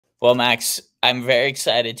Well, Max, I'm very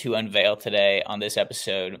excited to unveil today on this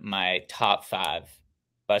episode my top 5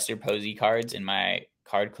 Buster Posey cards in my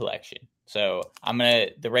card collection. So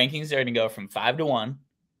the rankings are gonna go from 5 to 1.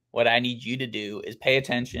 What I need you to do is pay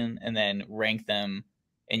attention and then rank them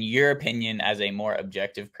in your opinion as a more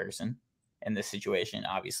objective person in this situation,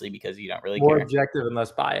 obviously, because you don't really More care. objective and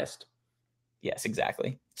less biased. Yes,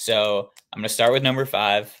 exactly. So I'm going to start with number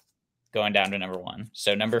 5, going down to number 1.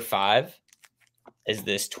 So number 5 is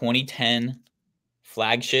this 2010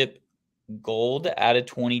 flagship gold out of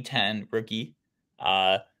 2010 rookie.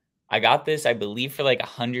 I got this, I believe, for like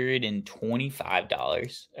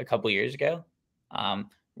 $125 a couple years ago.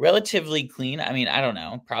 Relatively clean. I mean, I don't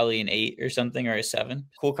know, probably an 8 or something, or a 7.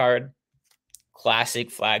 Cool card.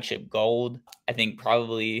 Classic flagship gold. I think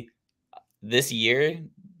probably this year,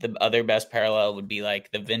 the other best parallel would be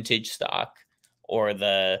like the vintage stock or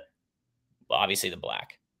obviously the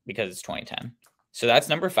black, because it's 2010. So that's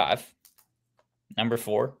number 5. Number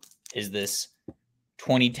 4 is this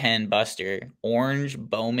 2010 Buster orange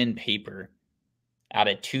Bowman paper out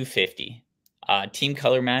of 250. Team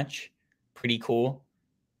color match, pretty cool.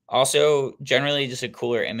 Also, generally just a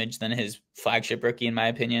cooler image than his flagship rookie, in my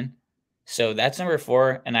opinion. So that's number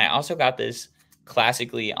 4. And I also got this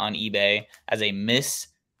classically on eBay as a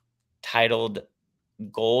mistitled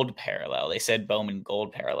gold parallel. They said Bowman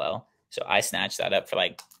gold parallel. So I snatched that up for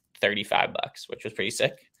like $35, which was pretty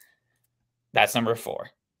sick. That's number 4.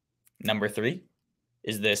 Number 3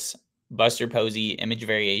 is this Buster Posey image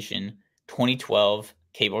variation 2012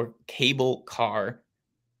 cable car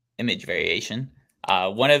image variation.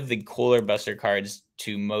 One of the cooler Buster cards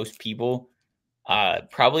to most people.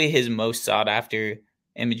 Probably his most sought after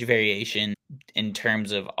image variation in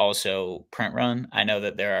terms of also print run. I know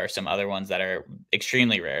that there are some other ones that are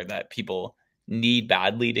extremely rare that people need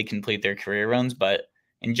badly to complete their career runs, but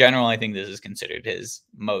in general, I think this is considered his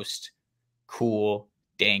most cool,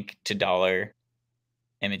 dank to dollar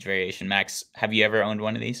image variation. Max, have you ever owned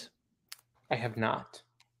one of these? I have not.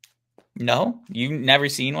 No? You've never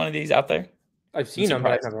seen one of these out there? I've seen them,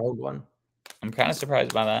 but I've never owned one. I'm kind of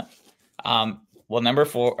surprised by that. Well, number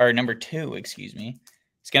 2, excuse me.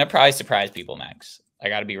 It's going to probably surprise people, Max. I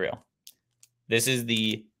got to be real. This is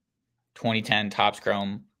the 2010 Topps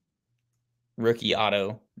Chrome rookie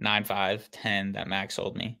auto 9510 that Max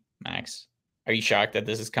sold me. Max, are you shocked that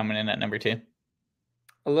this is coming in at number 2?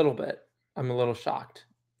 A little bit. I'm a little shocked.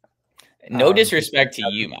 No disrespect to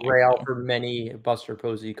you, Max. Rail for many Buster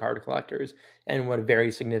Posey card collectors, and what a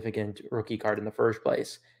very significant rookie card in the first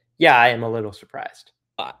place. Yeah, I am a little surprised.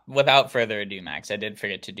 Without further ado, Max, I did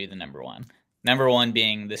forget to do the number 1. Number 1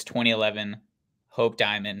 being this 2011 Hope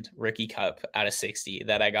Diamond Rookie Cup out of 60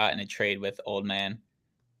 that I got in a trade with Old Man,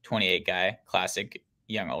 28 guy, classic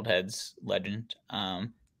Young OldHeads legend.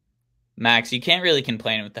 Max, you can't really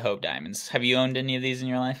complain with the Hope Diamonds. Have you owned any of these in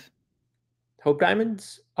your life? Hope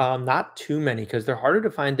Diamonds? Not too many, because they're harder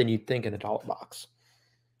to find than you'd think in a dollar box.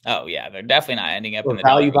 Oh, yeah, they're definitely not ending up in the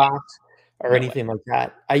value box or anything like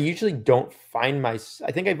that. I usually don't find I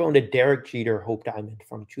think I've owned a Derek Jeter Hope Diamond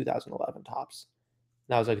from 2011 Topps.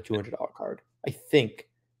 That was like a $200 card. I think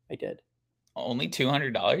I did. Only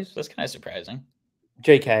 $200? That's kind of surprising.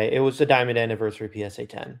 JK, it was the Diamond Anniversary PSA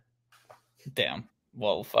 10. Damn.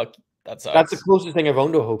 Well, fuck. That sucks. That's the closest thing I've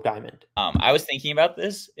owned to a Hope Diamond. I was thinking about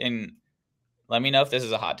this, and let me know if this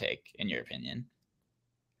is a hot take, in your opinion.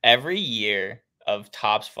 Every year of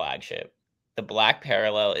Topps flagship, the black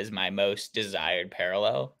parallel is my most desired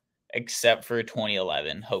parallel, except for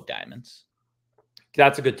 2011 Hope Diamonds.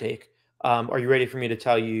 That's a good take. Are you ready for me to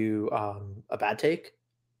tell you a bad take?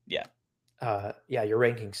 Yeah. Yeah, your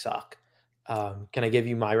rankings suck. Can I give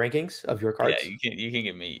you my rankings of your cards? Yeah, you can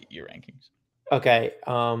give me your rankings. Okay.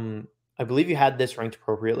 I believe you had this ranked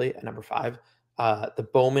appropriately at number 5. The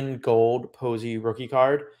Bowman Gold Posey rookie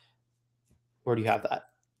card. Where do you have that?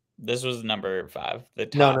 This was number 5. The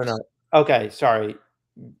Topps. No. Okay, sorry.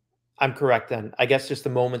 I'm correct then. I guess just the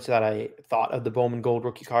moments that I thought of the Bowman Gold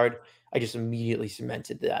rookie card, I just immediately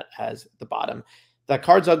cemented that as the bottom. That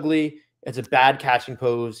card's ugly. It's a bad catching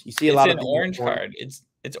pose. You see a lot of orange card. It's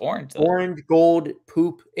orange. Though. Orange, gold,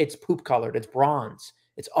 poop. It's poop colored. It's bronze.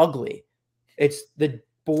 It's ugly. It's the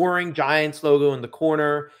boring Giants logo in the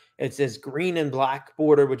corner. It's this green and black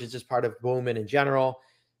border, which is just part of Bowman in general.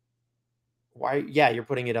 Why? Yeah, you're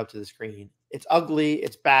putting it up to the screen. It's ugly.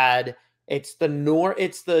 It's bad. It's the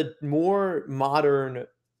more modern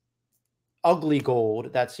ugly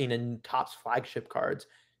gold that's seen in Topps flagship cards,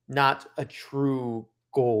 not a true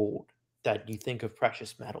gold that you think of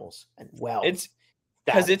precious metals and wealth.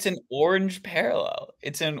 Because it's an orange parallel.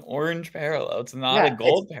 It's an orange parallel. It's not a it's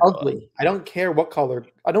gold parallel. ugly. I don't care what color.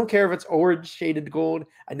 I don't care if it's orange shaded gold.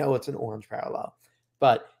 I know it's an orange parallel,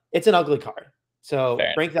 but it's an ugly card. So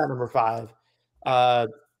rank that number 5.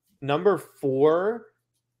 Number 4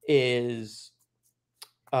 is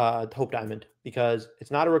Hope Diamond, because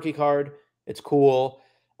it's not a rookie card. It's cool.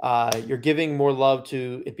 You're giving more love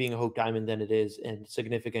to it being a Hope Diamond than it is a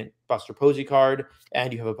significant Buster Posey card,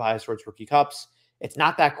 and you have a bias towards rookie cups. It's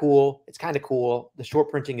not that cool. It's kind of cool. The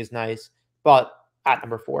short printing is nice, but at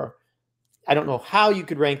number 4, I don't know how you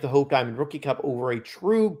could rank the Hope Diamond Rookie Cup over a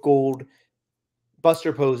true gold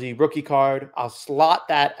Buster Posey rookie card. I'll slot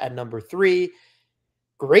that at number 3.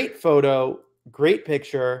 Great photo, great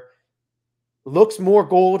picture. Looks more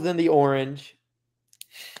gold than the orange.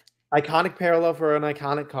 Iconic parallel for an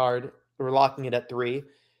iconic card. We're locking it at 3.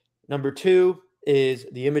 Number 2 is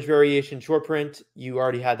the image variation short print. You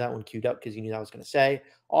already had that one queued up because you knew that I was going to say.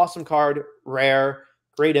 Awesome card, rare,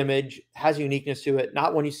 great image, has uniqueness to it.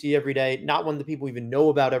 Not one you see every day, not one that people even know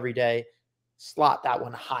about every day. Slot that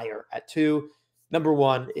one higher at 2. Number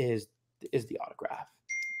 1 is the autograph.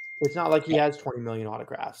 It's not like he has 20 million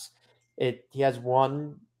autographs. He has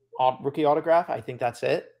one rookie autograph. I think that's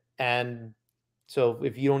it. And so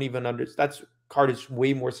if you don't even understand, that card is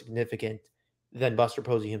way more significant than Buster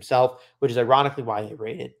Posey himself, which is ironically why I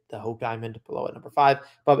rated the Hope Diamond below at number 5.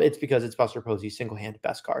 But it's because it's Buster Posey's single-handed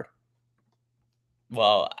best card.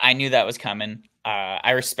 Well, I knew that was coming.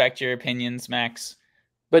 I respect your opinions, Max.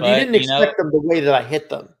 But you didn't expect them the way that I hit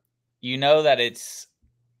them. You know that it's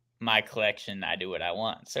my collection. I do what I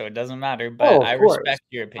want, so it doesn't matter. But I respect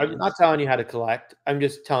your opinions. I'm not telling you how to collect. I'm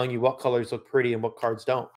just telling you what colors look pretty and what cards don't.